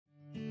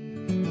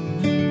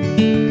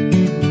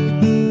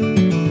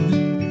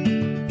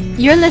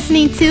You're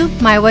listening to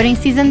My Wedding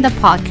Season, the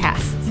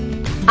podcast.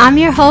 I'm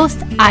your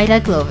host, Ida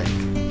Glovic.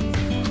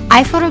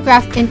 I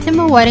photograph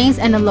intimate weddings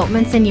and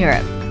elopements in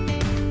Europe.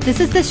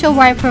 This is the show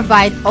where I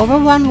provide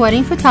overwhelmed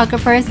wedding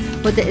photographers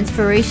with the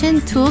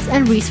inspiration, tools,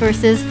 and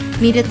resources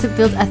needed to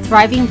build a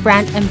thriving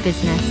brand and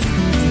business.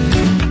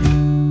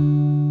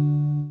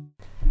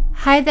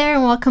 Hi there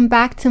and welcome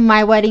back to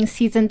My Wedding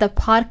Season, the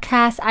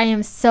podcast. I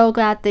am so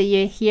glad that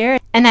you're here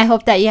and I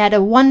hope that you had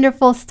a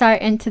wonderful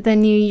start into the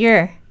new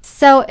year.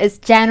 So it's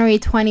January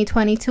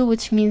 2022,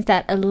 which means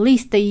that at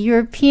least the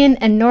European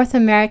and North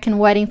American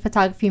wedding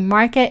photography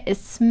market is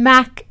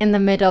smack in the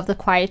middle of the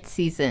quiet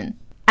season.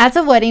 As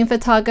a wedding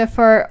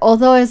photographer,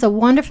 although it is a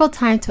wonderful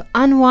time to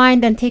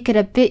unwind and take it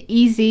a bit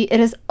easy, it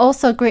is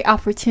also a great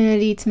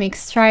opportunity to make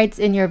strides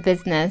in your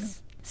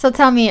business. So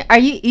tell me, are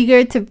you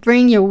eager to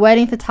bring your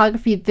wedding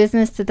photography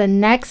business to the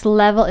next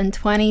level in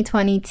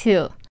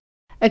 2022?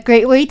 A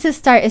great way to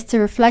start is to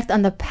reflect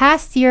on the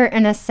past year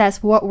and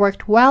assess what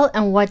worked well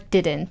and what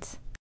didn't.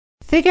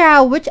 Figure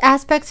out which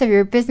aspects of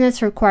your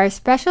business require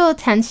special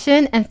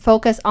attention and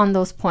focus on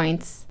those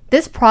points.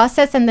 This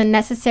process and the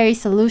necessary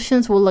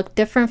solutions will look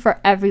different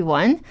for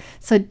everyone,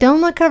 so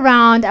don't look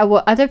around at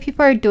what other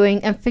people are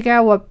doing and figure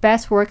out what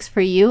best works for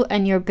you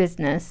and your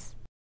business.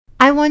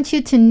 I want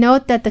you to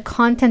note that the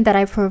content that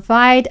I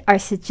provide are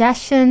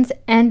suggestions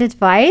and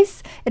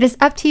advice. It is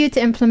up to you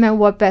to implement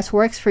what best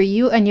works for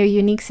you and your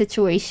unique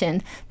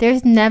situation.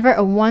 There's never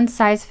a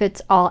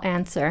one-size-fits-all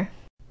answer.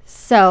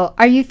 So,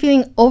 are you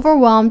feeling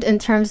overwhelmed in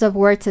terms of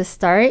where to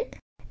start?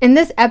 In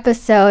this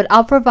episode,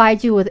 I'll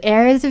provide you with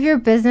areas of your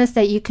business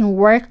that you can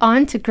work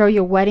on to grow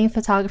your wedding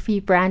photography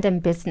brand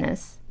and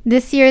business.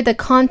 This year, the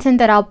content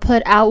that I'll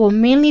put out will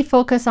mainly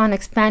focus on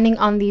expanding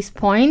on these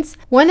points.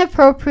 When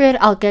appropriate,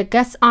 I'll get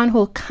guests on who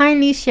will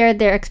kindly share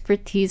their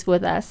expertise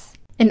with us.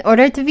 In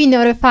order to be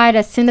notified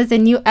as soon as a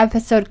new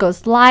episode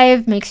goes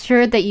live, make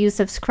sure that you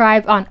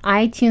subscribe on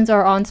iTunes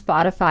or on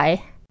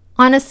Spotify.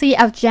 Honestly,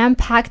 I've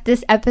jam-packed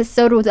this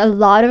episode with a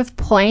lot of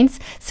points,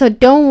 so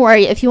don't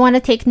worry. If you want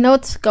to take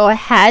notes, go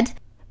ahead.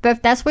 But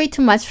if that's way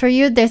too much for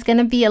you, there's going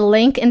to be a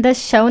link in the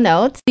show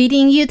notes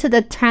leading you to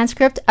the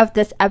transcript of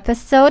this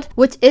episode,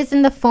 which is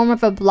in the form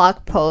of a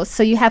blog post,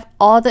 so you have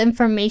all the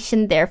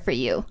information there for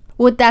you.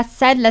 With that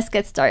said, let's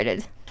get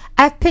started.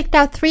 I've picked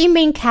out 3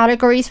 main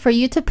categories for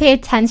you to pay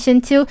attention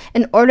to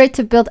in order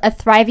to build a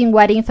thriving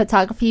wedding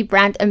photography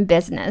brand and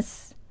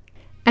business.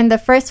 And the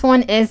first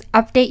one is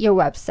update your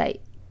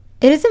website.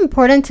 It is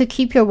important to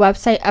keep your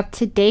website up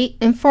to date,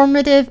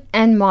 informative,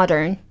 and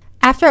modern.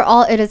 After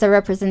all, it is a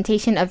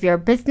representation of your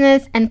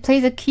business and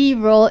plays a key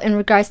role in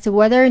regards to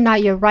whether or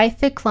not your right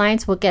fit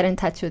clients will get in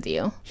touch with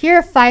you. Here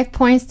are 5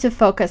 points to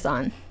focus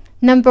on.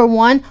 Number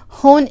 1,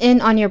 hone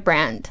in on your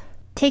brand.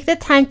 Take the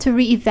time to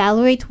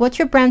reevaluate what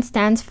your brand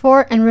stands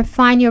for and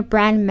refine your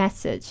brand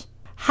message.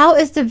 How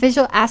is the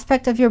visual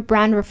aspect of your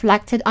brand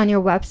reflected on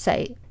your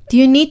website? Do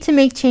you need to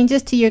make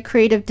changes to your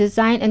creative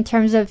design in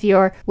terms of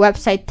your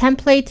website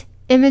template,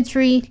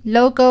 imagery,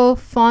 logo,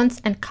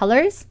 fonts, and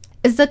colors?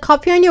 Is the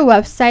copy on your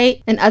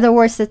website, in other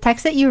words, the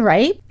text that you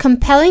write,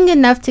 compelling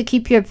enough to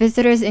keep your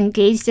visitors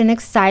engaged and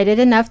excited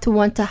enough to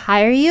want to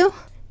hire you?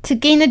 To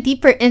gain a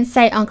deeper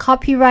insight on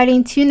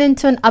copywriting, tune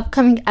into an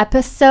upcoming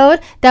episode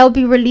that will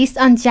be released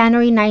on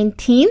January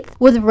 19th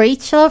with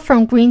Rachel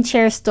from Green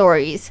Chair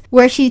Stories,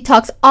 where she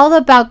talks all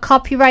about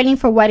copywriting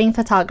for wedding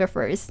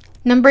photographers.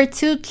 Number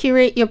 2,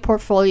 curate your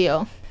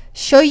portfolio.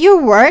 Show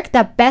your work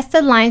that best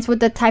aligns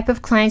with the type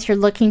of clients you're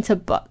looking to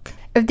book.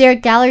 If there are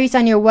galleries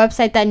on your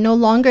website that no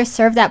longer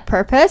serve that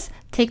purpose,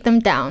 take them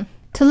down.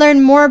 To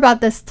learn more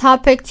about this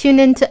topic, tune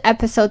into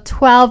episode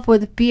 12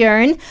 with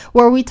Björn,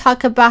 where we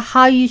talk about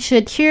how you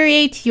should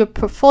curate your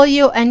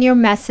portfolio and your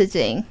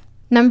messaging.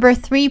 Number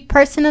 3,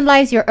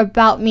 personalize your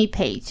About Me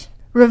page.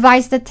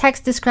 Revise the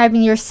text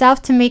describing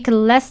yourself to make it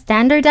less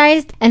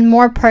standardized and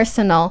more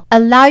personal.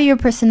 Allow your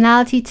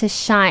personality to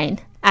shine.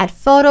 Add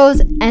photos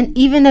and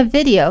even a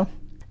video.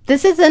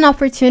 This is an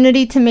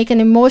opportunity to make an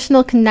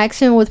emotional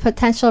connection with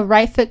potential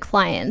right fit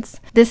clients.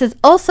 This is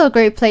also a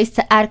great place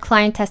to add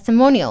client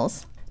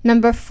testimonials.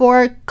 Number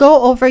 4,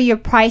 go over your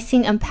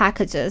pricing and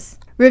packages.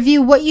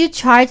 Review what you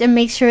charge and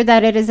make sure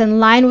that it is in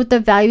line with the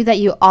value that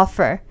you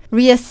offer.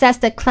 Reassess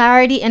the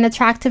clarity and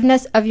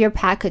attractiveness of your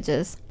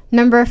packages.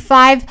 Number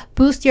 5,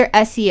 boost your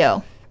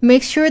SEO.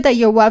 Make sure that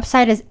your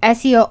website is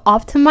SEO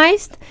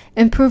optimized.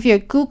 Improve your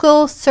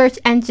Google search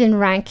engine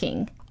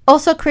ranking.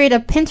 Also create a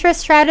Pinterest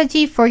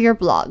strategy for your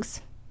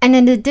blogs. And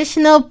an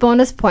additional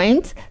bonus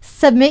point,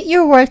 submit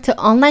your work to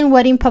online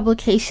wedding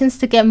publications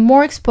to get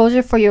more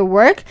exposure for your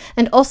work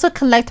and also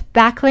collect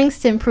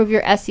backlinks to improve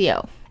your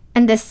SEO.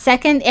 And the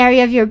second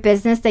area of your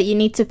business that you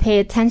need to pay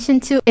attention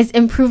to is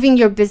improving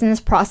your business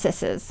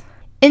processes.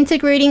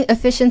 Integrating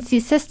efficiency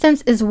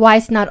systems is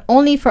wise not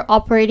only for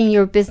operating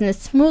your business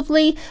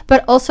smoothly,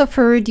 but also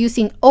for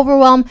reducing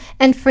overwhelm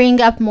and freeing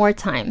up more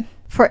time.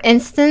 For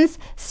instance,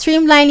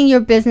 streamlining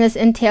your business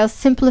entails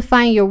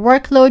simplifying your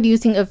workload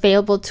using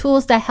available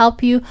tools that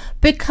help you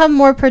become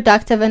more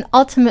productive and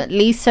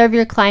ultimately serve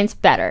your clients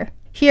better.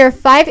 Here are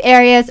 5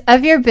 areas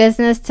of your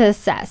business to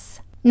assess.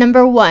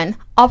 Number 1,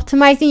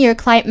 optimizing your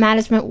client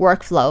management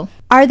workflow.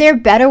 Are there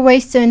better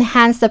ways to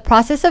enhance the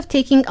process of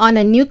taking on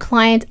a new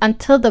client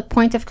until the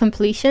point of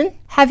completion?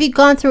 Have you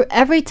gone through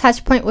every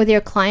touch point with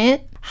your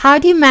client? How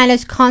do you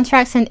manage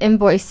contracts and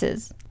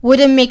invoices? Would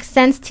it make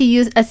sense to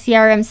use a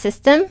CRM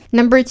system?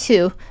 Number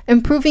 2,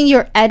 improving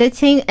your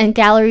editing and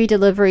gallery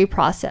delivery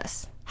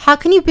process. How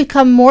can you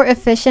become more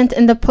efficient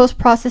in the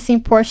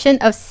post-processing portion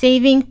of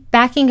saving,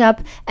 backing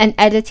up, and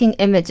editing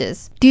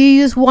images? Do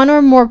you use one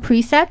or more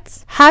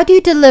presets? How do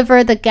you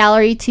deliver the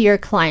gallery to your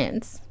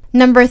clients?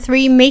 Number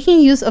 3,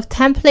 making use of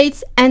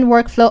templates and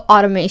workflow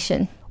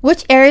automation.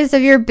 Which areas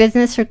of your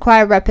business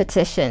require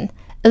repetition?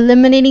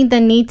 Eliminating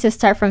the need to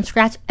start from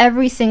scratch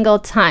every single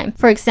time.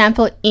 For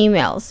example,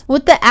 emails,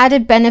 with the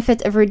added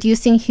benefit of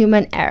reducing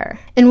human error.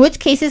 In which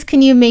cases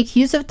can you make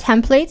use of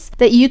templates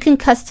that you can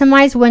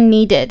customize when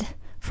needed?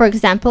 For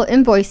example,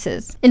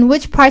 invoices. In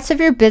which parts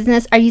of your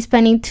business are you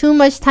spending too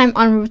much time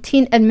on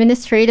routine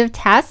administrative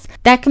tasks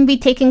that can be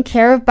taken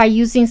care of by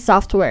using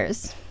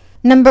softwares?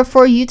 Number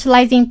 4,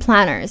 utilizing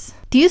planners.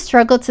 Do you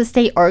struggle to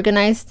stay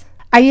organized?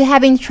 Are you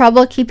having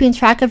trouble keeping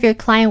track of your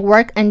client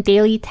work and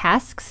daily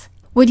tasks?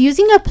 Would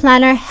using a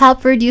planner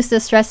help reduce the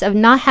stress of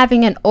not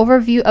having an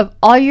overview of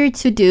all your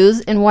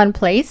to-dos in one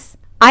place?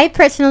 I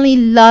personally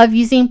love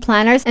using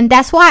planners, and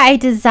that's why I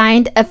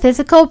designed a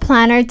physical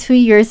planner 2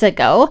 years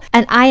ago,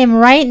 and I am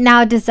right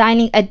now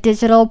designing a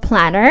digital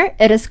planner.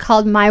 It is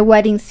called My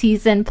Wedding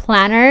Season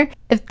Planner.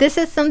 If this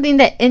is something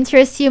that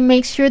interests you,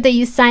 make sure that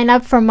you sign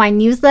up for my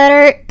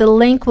newsletter. The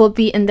link will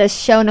be in the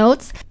show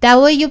notes. That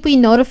way you'll be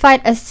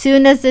notified as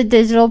soon as the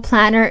digital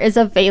planner is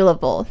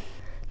available.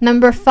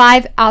 Number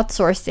 5,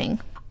 outsourcing.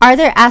 Are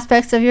there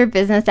aspects of your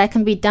business that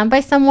can be done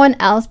by someone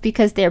else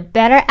because they're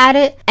better at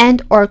it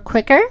and or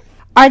quicker?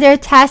 Are there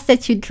tasks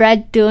that you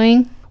dread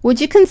doing?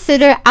 Would you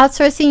consider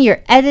outsourcing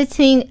your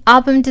editing,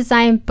 album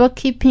design,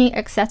 bookkeeping,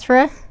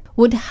 etc.?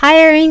 Would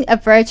hiring a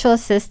virtual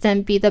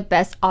assistant be the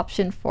best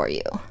option for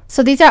you?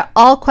 So these are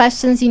all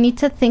questions you need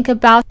to think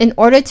about in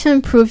order to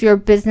improve your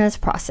business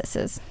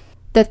processes.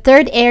 The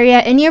third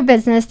area in your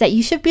business that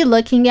you should be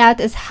looking at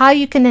is how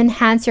you can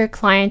enhance your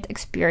client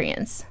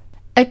experience.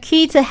 A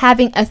key to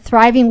having a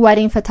thriving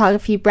wedding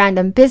photography brand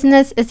and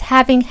business is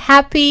having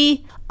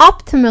happy,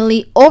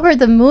 optimally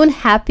over-the-moon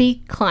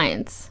happy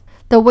clients.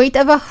 The weight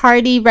of a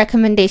hearty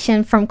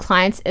recommendation from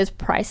clients is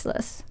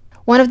priceless.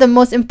 One of the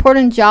most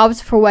important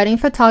jobs for wedding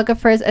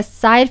photographers,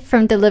 aside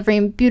from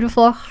delivering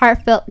beautiful,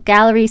 heartfelt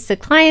galleries to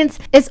clients,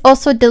 is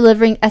also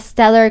delivering a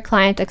stellar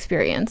client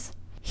experience.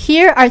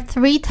 Here are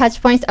 3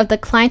 touchpoints of the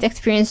client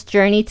experience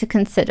journey to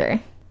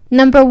consider.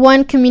 Number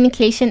 1,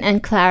 communication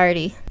and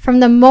clarity. From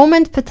the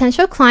moment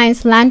potential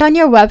clients land on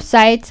your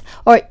website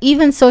or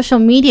even social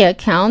media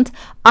account,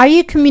 are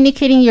you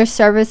communicating your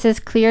services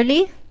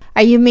clearly?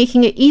 Are you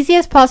making it easy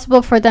as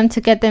possible for them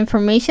to get the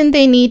information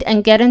they need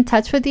and get in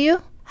touch with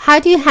you? How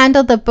do you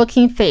handle the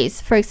booking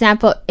phase? For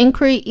example,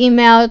 inquiry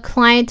email,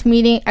 client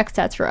meeting,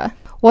 etc.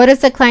 What is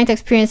the client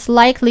experience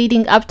like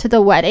leading up to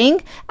the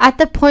wedding, at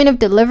the point of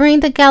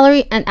delivering the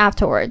gallery, and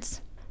afterwards?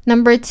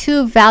 Number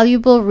 2,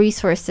 valuable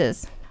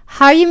resources.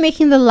 How are you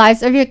making the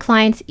lives of your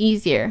clients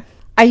easier?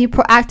 Are you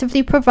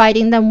proactively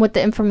providing them with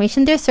the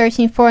information they're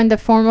searching for in the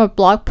form of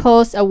blog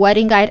posts, a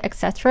wedding guide,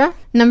 etc.?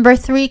 Number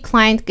 3,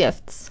 client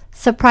gifts.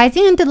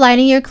 Surprising and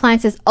delighting your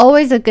clients is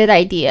always a good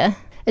idea.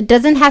 It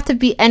doesn't have to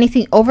be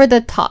anything over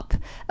the top.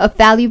 A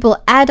valuable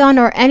add-on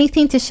or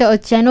anything to show a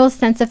general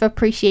sense of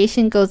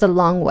appreciation goes a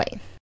long way.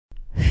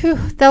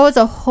 Phew, that was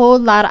a whole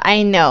lot,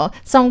 I know.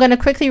 So I'm going to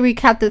quickly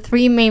recap the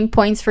 3 main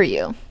points for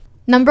you.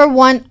 Number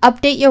 1,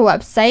 update your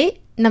website.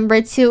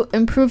 Number 2,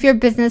 improve your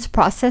business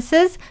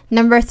processes.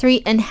 Number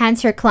 3,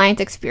 enhance your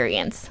client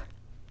experience.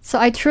 So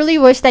I truly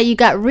wish that you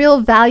got real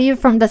value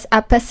from this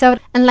episode.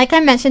 And like I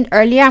mentioned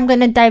earlier, I'm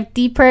going to dive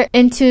deeper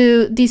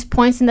into these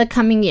points in the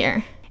coming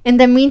year. In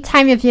the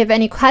meantime, if you have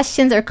any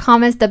questions or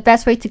comments, the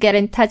best way to get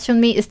in touch with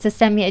me is to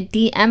send me a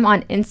DM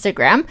on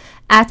Instagram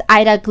at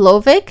Ida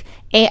Glowik,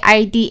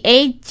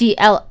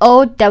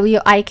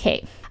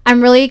 AIDAGLOWIK.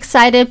 I'm really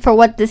excited for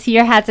what this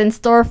year has in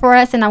store for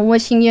us, and I'm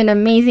wishing you an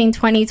amazing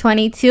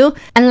 2022.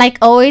 And like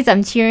always,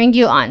 I'm cheering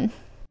you on.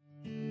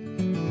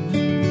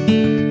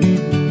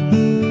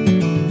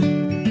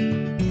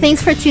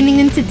 Thanks for tuning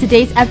into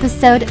today's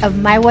episode of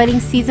My Wedding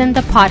Season,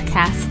 the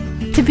podcast.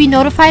 To be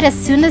notified as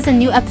soon as a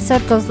new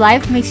episode goes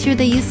live, make sure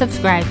that you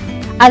subscribe.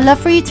 I'd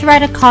love for you to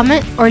write a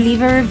comment or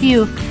leave a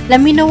review.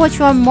 Let me know what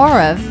you want more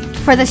of.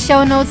 For the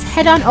show notes,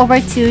 head on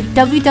over to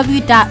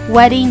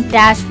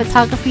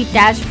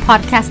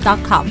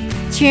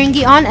www.wedding-photography-podcast.com. Cheering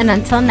you on, and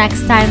until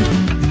next time.